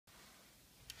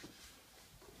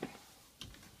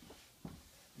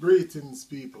Greetings,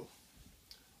 people.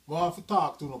 I want to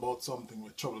talk to you about something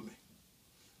that trouble me.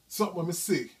 Something when I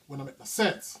see when it make no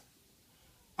sense.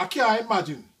 I can't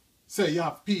imagine, say you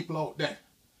have people out there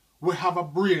who have a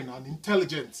brain and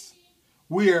intelligence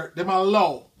where them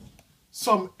allow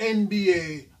some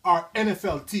NBA or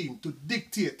NFL team to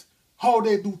dictate how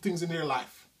they do things in their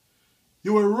life.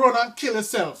 You will run and kill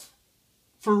yourself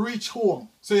for reach home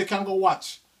so you can go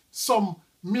watch some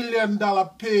 $1 million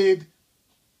paid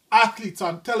athletes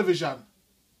on television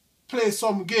play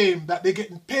some game that they're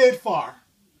getting paid for.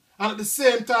 And at the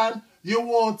same time, you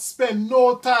won't spend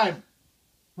no time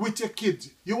with your kids.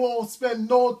 You won't spend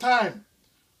no time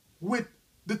with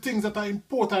the things that are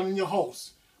important in your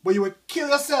house. But you will kill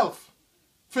yourself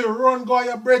for you run go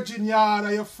your brethren yard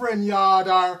or your friend yard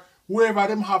or wherever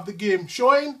them have the game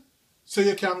showing so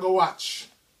you can go watch.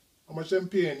 How much them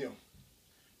paying you?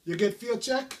 You get for your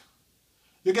check,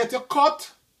 you get your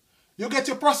cut, you get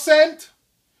your percent,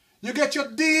 you get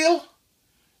your deal,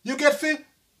 you get to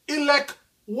elect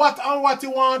what and what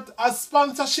you want as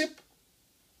sponsorship.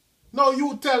 Now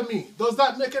you tell me, does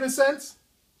that make any sense?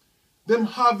 Them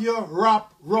have you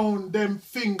wrap round them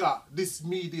finger, this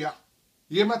media.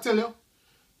 You hear me tell you?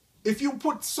 If you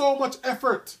put so much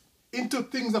effort into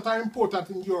things that are important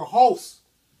in your house,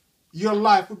 your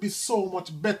life would be so much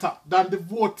better than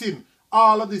devoting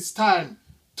all of this time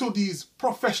to these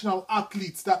professional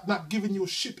athletes that not giving you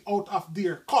shit out of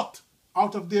their cut,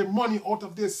 out of their money, out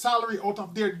of their salary, out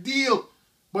of their deal.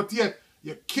 But yet,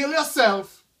 you kill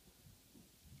yourself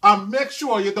and make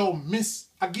sure you don't miss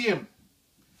a game.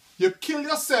 You kill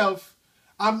yourself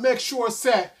and make sure,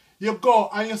 say, you go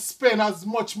and you spend as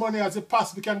much money as you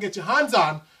possibly can get your hands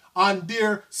on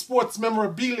their sports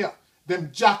memorabilia, them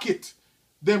jacket,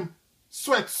 them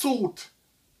sweatsuit,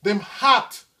 them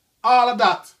hat, all of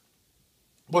that.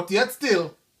 But yet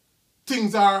still,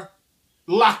 things are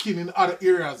lacking in other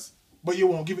areas, but you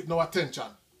won't give it no attention.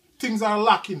 Things are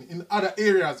lacking in other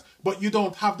areas, but you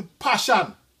don't have the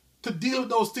passion to deal with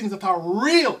those things that are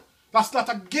real. That's not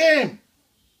a game.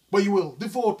 But you will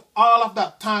devote all of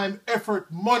that time,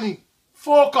 effort, money,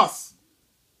 focus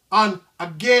on a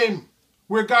game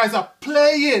where guys are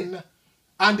playing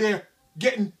and they're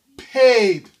getting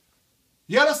paid.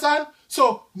 You understand?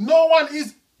 So no one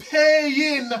is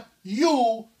paying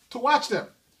you to watch them.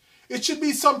 It should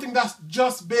be something that's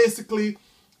just basically,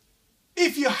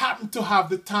 if you happen to have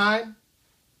the time,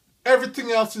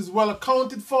 everything else is well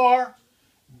accounted for,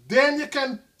 then you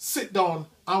can sit down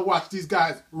and watch these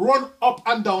guys run up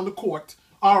and down the court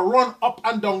or run up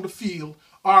and down the field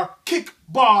or kick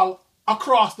ball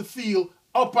across the field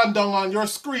up and down on your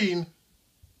screen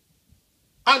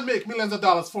and make millions of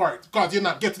dollars for it because you're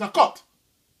not getting a cut.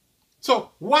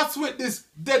 So what's with this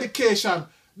dedication,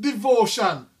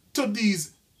 devotion to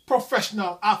these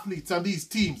professional athletes and these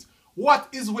teams? What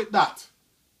is with that?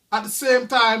 At the same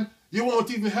time, you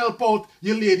won't even help out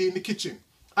your lady in the kitchen.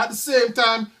 At the same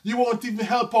time, you won't even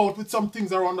help out with some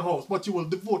things around the house, but you will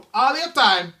devote all your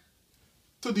time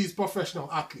to these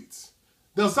professional athletes.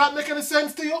 Does that make any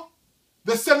sense to you?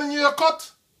 They're sending you your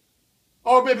cut?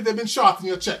 Or maybe they've been shorting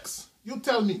your checks. You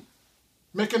tell me.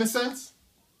 Make any sense?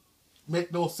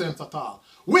 Make no sense at all.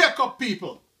 Wake up,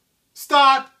 people.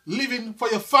 Start living for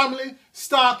your family.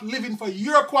 Start living for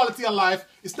your quality of life.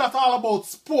 It's not all about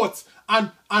sports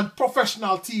and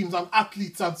professional teams and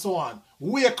athletes and so on.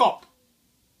 Wake up.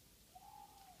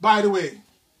 By the way,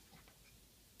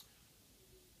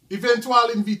 eventual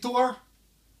invitor,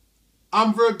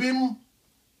 am verbim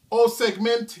o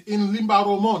segment in limba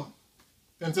român.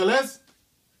 Înțeles?